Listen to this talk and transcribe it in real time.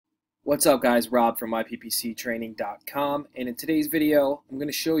What's up guys, Rob from myppctraining.com, and in today's video I'm going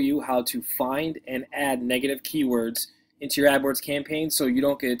to show you how to find and add negative keywords into your AdWords campaign so you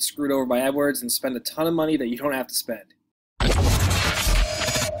don't get screwed over by AdWords and spend a ton of money that you don't have to spend.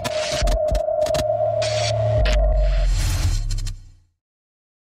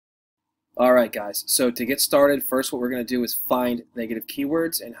 Alright guys, so to get started, first what we're going to do is find negative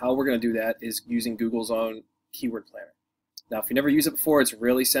keywords, and how we're going to do that is using Google's own keyword planner. Now, if you never used it before, it's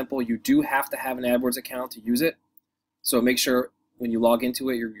really simple. You do have to have an AdWords account to use it. So make sure when you log into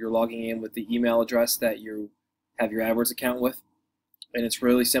it, you're logging in with the email address that you have your AdWords account with. And it's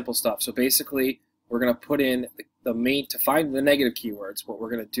really simple stuff. So basically, we're going to put in the main, to find the negative keywords, what we're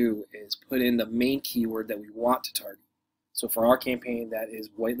going to do is put in the main keyword that we want to target. So for our campaign, that is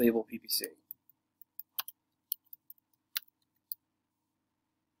white label PPC.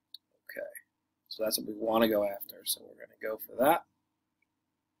 So that's what we want to go after. So we're going to go for that.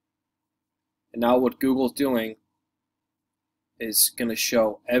 And now what Google's doing is going to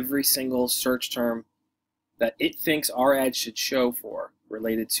show every single search term that it thinks our ad should show for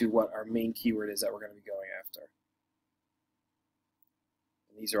related to what our main keyword is that we're going to be going after.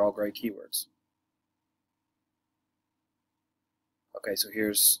 And these are all great keywords. Okay, so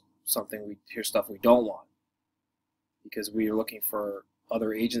here's stuff we don't want, because we are looking for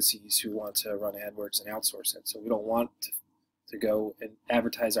other agencies who want to run AdWords and outsource it. So we don't want to go and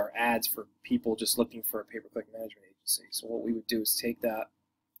advertise our ads for people just looking for a pay-per-click management agency. So what we would do is take that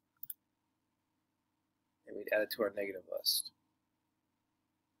and we'd add it to our negative list.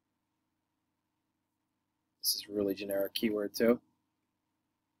 This is a really generic keyword too.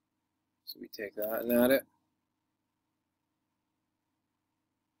 So we take that and add it.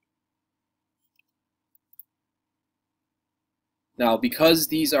 Now, because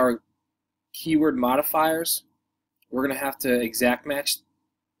these are keyword modifiers, we're going to have to exact match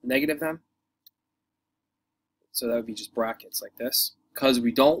negative them. So that would be just brackets like this. Because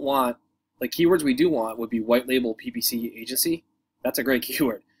we don't want, like keywords we do want would be white label PPC agency. That's a great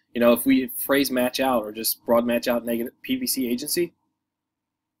keyword. You know, if we phrase match out or just broad match out negative PPC agency,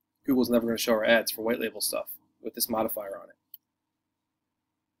 Google's never going to show our ads for white label stuff with this modifier on it.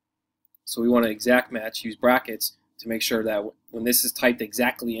 So we want to exact match, use brackets, to make sure that when this is typed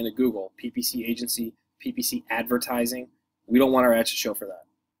exactly into Google, PPC agency, PPC advertising, we don't want our ads to show for that,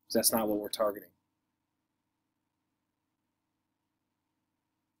 because that's not what we're targeting.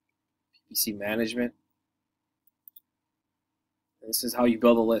 PPC management. And this is how you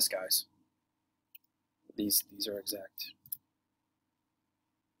build a list, guys. These are exact.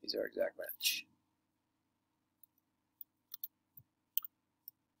 These are exact match.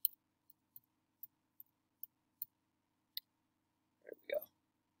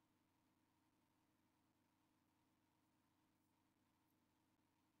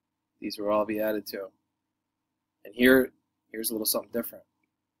 These will all be added to. And here's a little something different.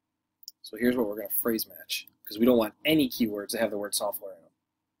 So here's what we're going to phrase match, because we don't want any keywords that have the word software in them.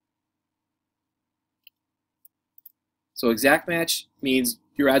 So exact match means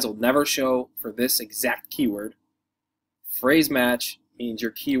your ads will never show for this exact keyword. Phrase match means your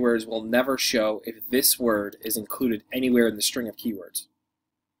keywords will never show if this word is included anywhere in the string of keywords.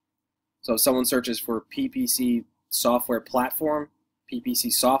 So if someone searches for PPC software platform,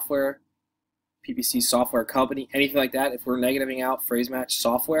 PPC software, PPC software company, anything like that, if we're negativing out phrase match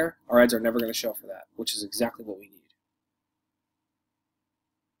software, our ads are never going to show for that, which is exactly what we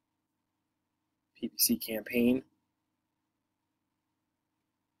need. PPC campaign.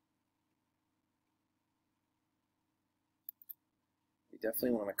 We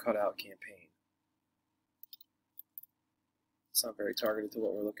definitely want to cut out campaign. It's not very targeted to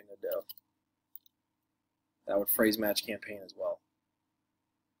what we're looking to do. That would phrase match campaign as well.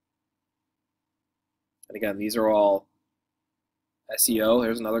 And again, these are all SEO.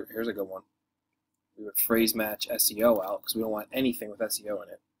 Here's a good one. We would phrase match SEO out because we don't want anything with SEO in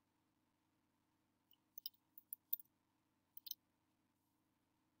it.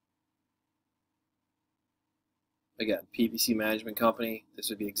 Again, PPC management company. This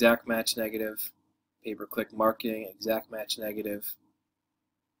would be exact match negative. Pay-per-click marketing, exact match negative.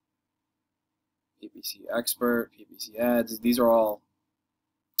 PPC expert, PPC ads. These are all.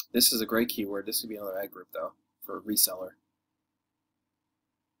 This is a great keyword. This would be another ad group, though, for a reseller.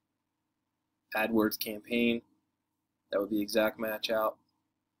 AdWords campaign. That would be exact match out.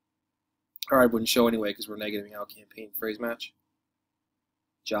 Or I wouldn't show anyway because we're negativing out campaign phrase match.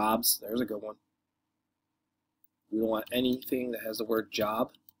 Jobs. There's a good one. We don't want anything that has the word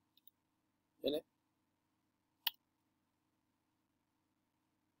job in it.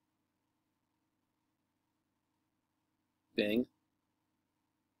 Bing.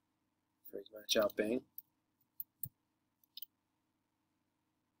 Always match out Bing.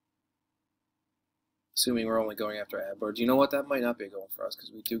 Assuming we're only going after AdWords. You know what? That might not be going for us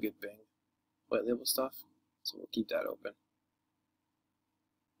because we do get Bing white label stuff. So we'll keep that open.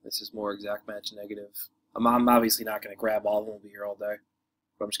 This is more exact match negative. I'm obviously not going to grab all of them. We'll be here all day.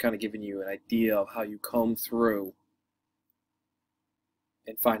 But I'm just kind of giving you an idea of how you comb through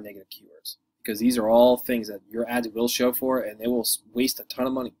and find negative keywords. Because these are all things that your ads will show for, and they will waste a ton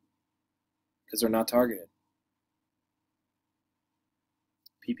of money because they're not targeted.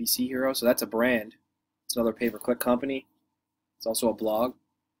 PPC Hero, so that's a brand. It's another pay-per-click company. It's also a blog.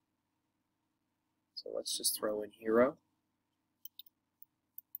 So let's just throw in Hero.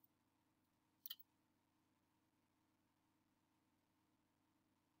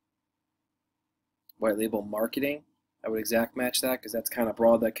 White label marketing. I would exact match that because that's kind of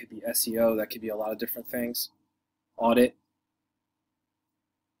broad. That could be SEO. That could be a lot of different things. Audit.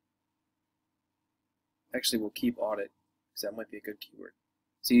 Actually, we'll keep audit because that might be a good keyword.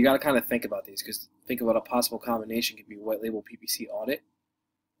 So you got to kind of think about these because think about a possible combination could be white label PPC audit,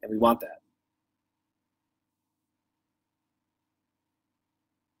 and we want that.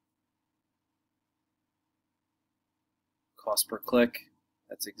 Cost per click.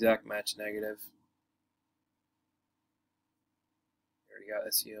 That's exact match negative. Got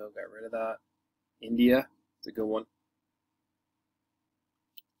SEO, got rid of that. India, it's a good one.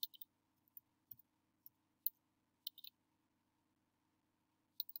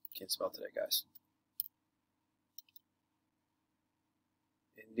 Can't spell today, guys.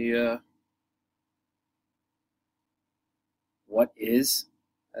 India. What is?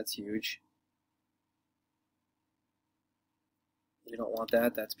 That's huge. We don't want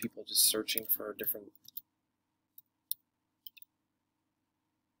that. That's people just searching for different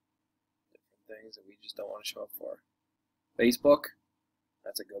things that we just don't want to show up for. Facebook,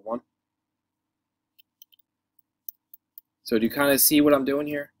 that's a good one. So do you kind of see what I'm doing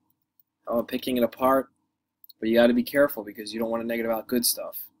here? How I'm picking it apart, but you got to be careful because you don't want to negative out good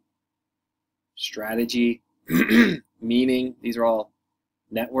stuff. Strategy, meaning, these are all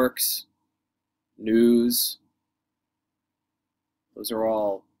networks, news, those are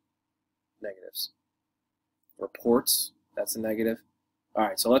all negatives. Reports, that's a negative. All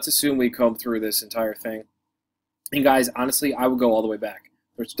right, so let's assume we comb through this entire thing. And guys, honestly, I would go all the way back.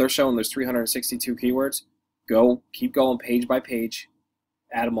 They're showing there's 362 keywords. Keep going page by page,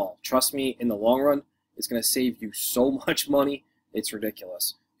 add them all. Trust me, in the long run, it's going to save you so much money, it's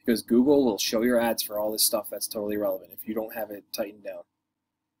ridiculous. Because Google will show your ads for all this stuff that's totally irrelevant if you don't have it tightened down.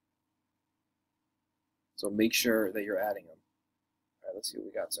 So make sure that you're adding them. All right, let's see what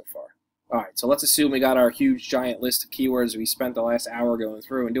we got so far. All right, so let's assume we got our huge giant list of keywords we spent the last hour going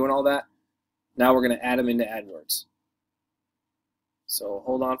through and doing all that. Now we're going to add them into AdWords. So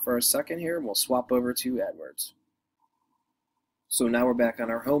hold on for a second here and we'll swap over to AdWords. So now we're back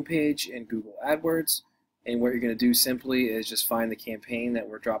on our home page in Google AdWords, and what you're going to do simply is just find the campaign that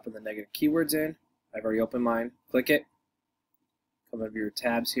we're dropping the negative keywords in. I've already opened mine. Click it. Come over your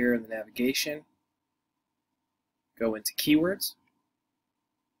tabs here in the navigation. Go into keywords.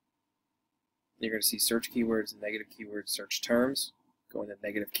 You're going to see search keywords and negative keywords, search terms. Go into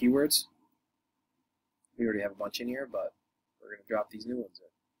negative keywords. We already have a bunch in here, but we're going to drop these new ones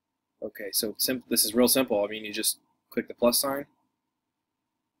in. Okay, so this is real simple. I mean, you just click the plus sign.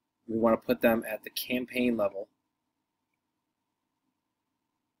 We want to put them at the campaign level.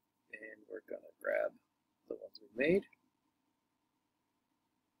 And we're going to grab the ones we made.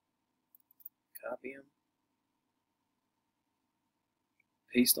 Copy them.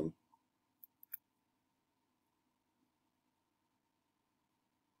 Paste them.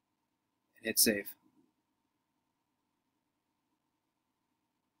 Hit save.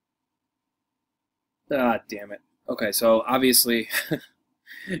 Ah, damn it. Okay, so obviously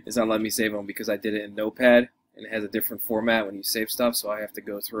it's not letting me save them because I did it in Notepad and it has a different format when you save stuff, so I have to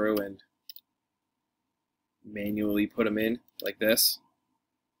go through and manually put them in like this.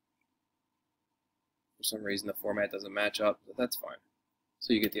 For some reason the format doesn't match up, but that's fine.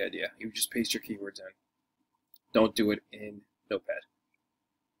 So you get the idea. You just paste your keywords in. Don't do it in Notepad.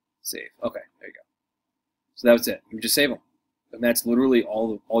 Save. Okay, there you go. So that's it. You just save them. And that's literally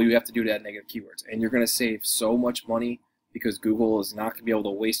all you have to do to add negative keywords. And you're going to save so much money because Google is not going to be able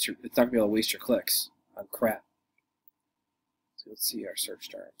to waste your clicks on crap. So let's see our search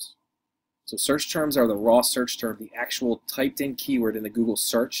terms. So search terms are the raw search term, the actual typed in keyword in the Google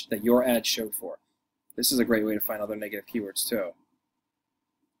search that your ad showed for. This is a great way to find other negative keywords too.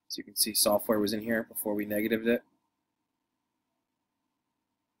 So you can see software was in here before we negatived it.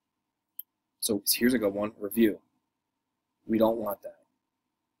 So here's a good one, review. We don't want that.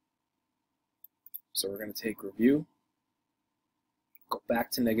 So we're going to take review, go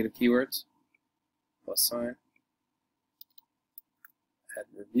back to negative keywords, plus sign, add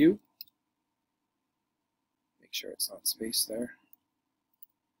review, make sure it's not spaced there,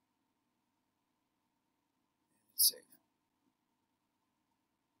 save.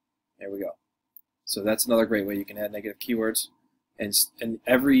 There we go. So that's another great way you can add negative keywords. And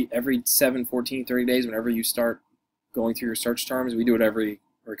every 7, 14, 30 days, whenever you start going through your search terms, we do it every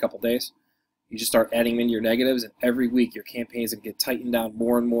couple days, you just start adding them into your negatives, and every week your campaign is going to get tightened down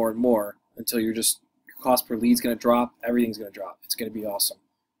more and more and more until your cost per lead is going to drop, everything's going to drop. It's going to be awesome,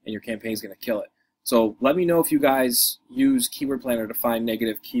 and your campaign is going to kill it. So let me know if you guys use Keyword Planner to find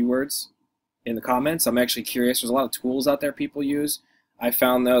negative keywords in the comments. I'm actually curious. There's a lot of tools out there people use. I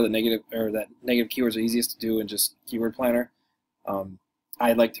found though that negative keywords are easiest to do in just Keyword Planner.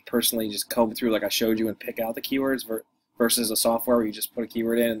 I like to personally just comb through like I showed you and pick out the keywords versus a software where you just put a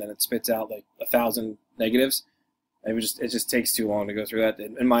keyword in and then it spits out like 1,000 negatives. It just takes too long to go through that,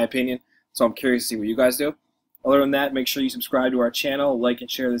 in my opinion. So I'm curious to see what you guys do. Other than that, make sure you subscribe to our channel, like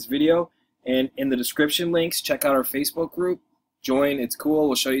and share this video. And in the description links, check out our Facebook group. Join, it's cool.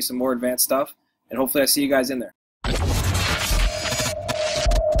 We'll show you some more advanced stuff. And hopefully I see you guys in there.